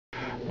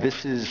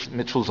This is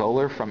Mitchel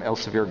Zoler from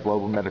Elsevier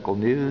Global Medical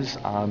News.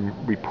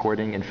 I'm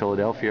reporting in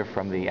Philadelphia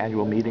from the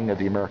annual meeting of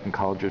the American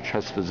College of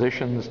Chest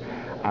Physicians.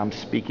 I'm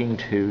speaking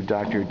to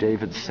Dr.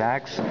 David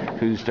Sachs,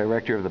 who's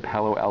director of the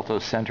Palo Alto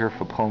Center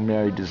for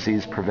Pulmonary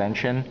Disease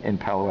Prevention in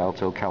Palo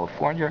Alto,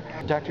 California.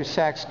 Dr.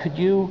 Sachs, could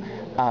you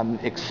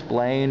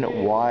explain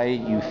why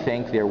you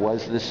think there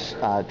was this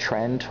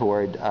trend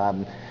toward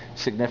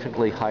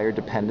significantly higher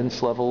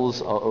dependence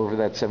levels over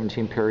that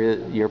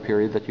 17-year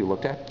period that you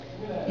looked at?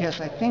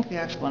 Yes, I think the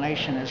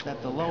explanation is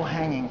that the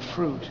low-hanging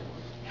fruit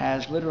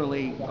has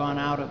literally gone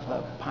out of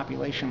the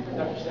population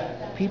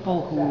pool.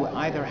 People who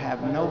either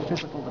have no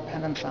physical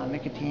dependence on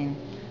nicotine,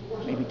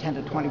 maybe 10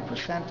 to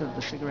 20% of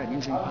the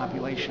cigarette-using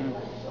population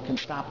can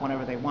stop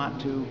whenever they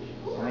want to,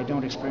 and they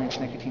don't experience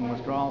nicotine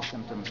withdrawal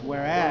symptoms.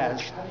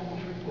 Whereas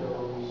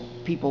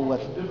people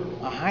with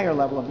a higher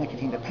level of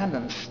nicotine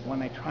dependence, when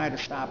they try to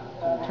stop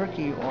cold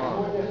turkey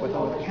or with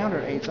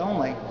over-the-counter aids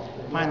only,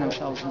 find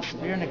themselves in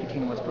severe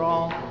nicotine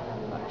withdrawal,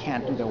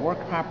 can't do their work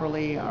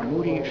properly, are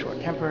moody,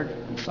 short-tempered,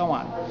 and so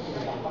on.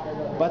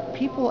 But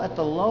people at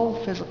the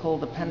low physical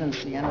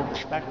dependency end of the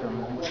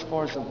spectrum, with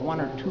scores of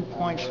 1 or 2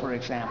 points, for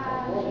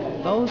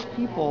example, those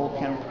people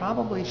can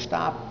probably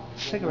stop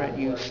cigarette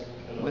use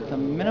with a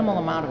minimal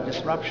amount of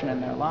disruption in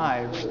their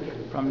lives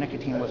from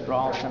nicotine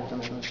withdrawal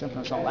symptoms, and the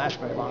symptoms don't last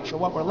very long. So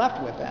what we're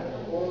left with then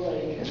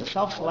is a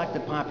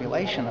self-selected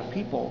population of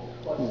people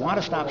who want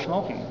to stop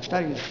smoking.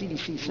 Studies,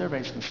 CDC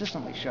surveys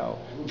consistently show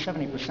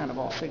 70% of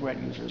all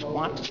cigarette users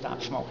want to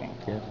stop smoking.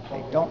 Yeah.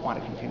 They don't want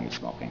to continue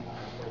smoking.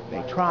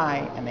 They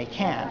try and they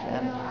can't,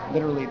 and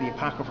literally the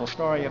apocryphal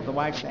story of the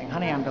wife saying,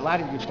 "Honey, I'm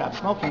delighted you stopped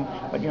smoking,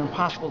 but you're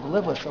impossible to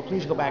live with, so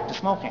please go back to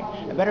smoking."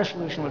 A better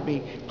solution would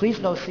be, please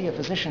go see a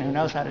physician who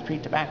knows how to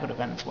treat tobacco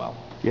dependence well.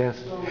 Yes.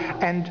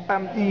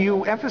 And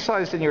you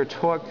emphasized in your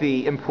talk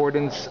the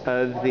importance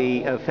of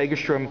the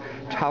Fagerstrom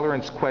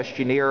Tolerance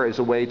Questionnaire as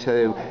a way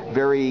to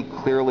very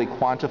clearly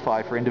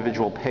quantify for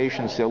individual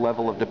patients their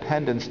level of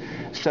dependence.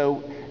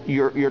 So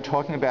you're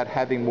talking about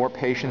having more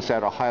patients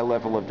at a high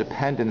level of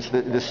dependence.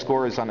 The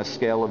score is on a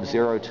scale of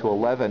 0 to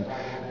 11.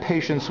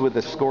 Patients with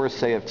a score,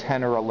 say, of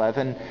 10 or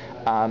 11,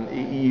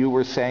 you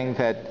were saying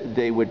that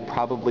they would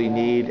probably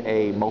need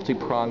a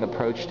multi-pronged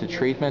approach to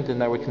treatment,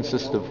 and that would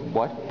consist of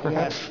what,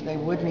 perhaps? Yes, they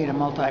would need a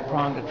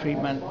multi-pronged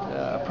treatment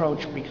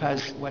approach,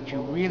 because what you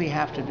really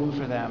have to do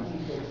for them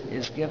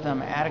is give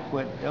them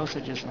adequate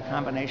dosages and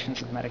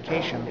combinations of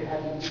medication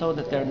so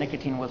that their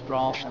nicotine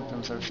withdrawal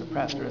symptoms are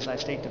suppressed. Or as I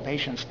state to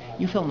patients,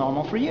 you feel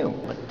normal for you.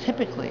 But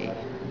typically,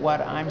 what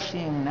I'm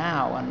seeing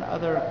now, and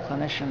other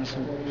clinicians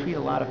who treat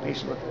a lot of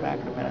patients with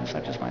tobacco dependence,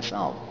 such as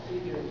myself,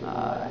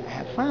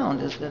 have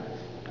found is that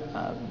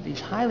these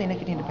highly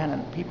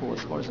nicotine-dependent people with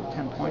scores of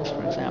 10 points,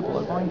 for example,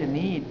 are going to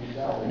need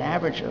an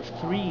average of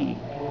 3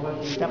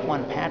 step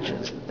 1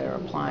 patches that they're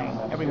applying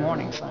every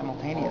morning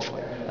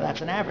simultaneously. Now,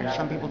 that's an average.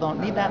 Some people don't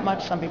need that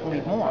much, some people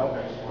need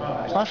more.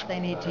 Plus, they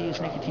need to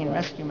use nicotine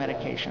rescue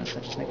medications,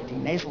 such as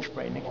nicotine nasal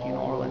spray, nicotine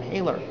oral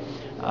inhaler,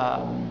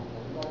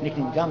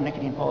 nicotine gum,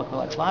 nicotine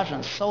polyacrylates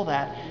lozenges, so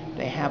that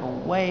they have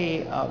a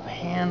way of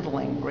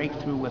handling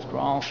breakthrough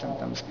withdrawal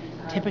symptoms,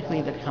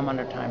 typically that come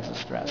under times of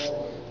stress.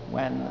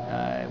 When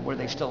were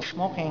they still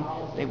smoking,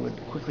 they would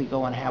quickly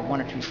go and have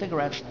 1 or 2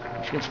 cigarettes,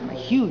 which gives them a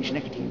huge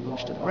nicotine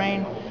boost to the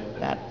brain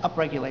that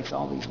upregulates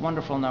all these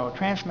wonderful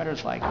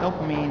neurotransmitters like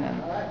dopamine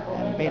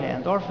and beta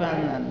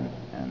endorphin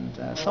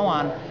and so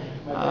on.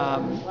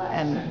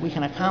 And we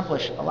can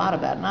accomplish a lot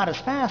of that, not as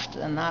fast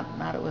and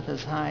not with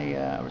as high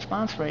a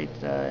response rate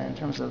in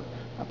terms of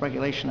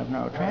upregulation of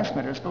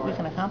neurotransmitters, but we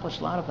can accomplish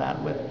a lot of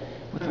that with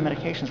the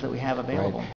medications that we have available. Right.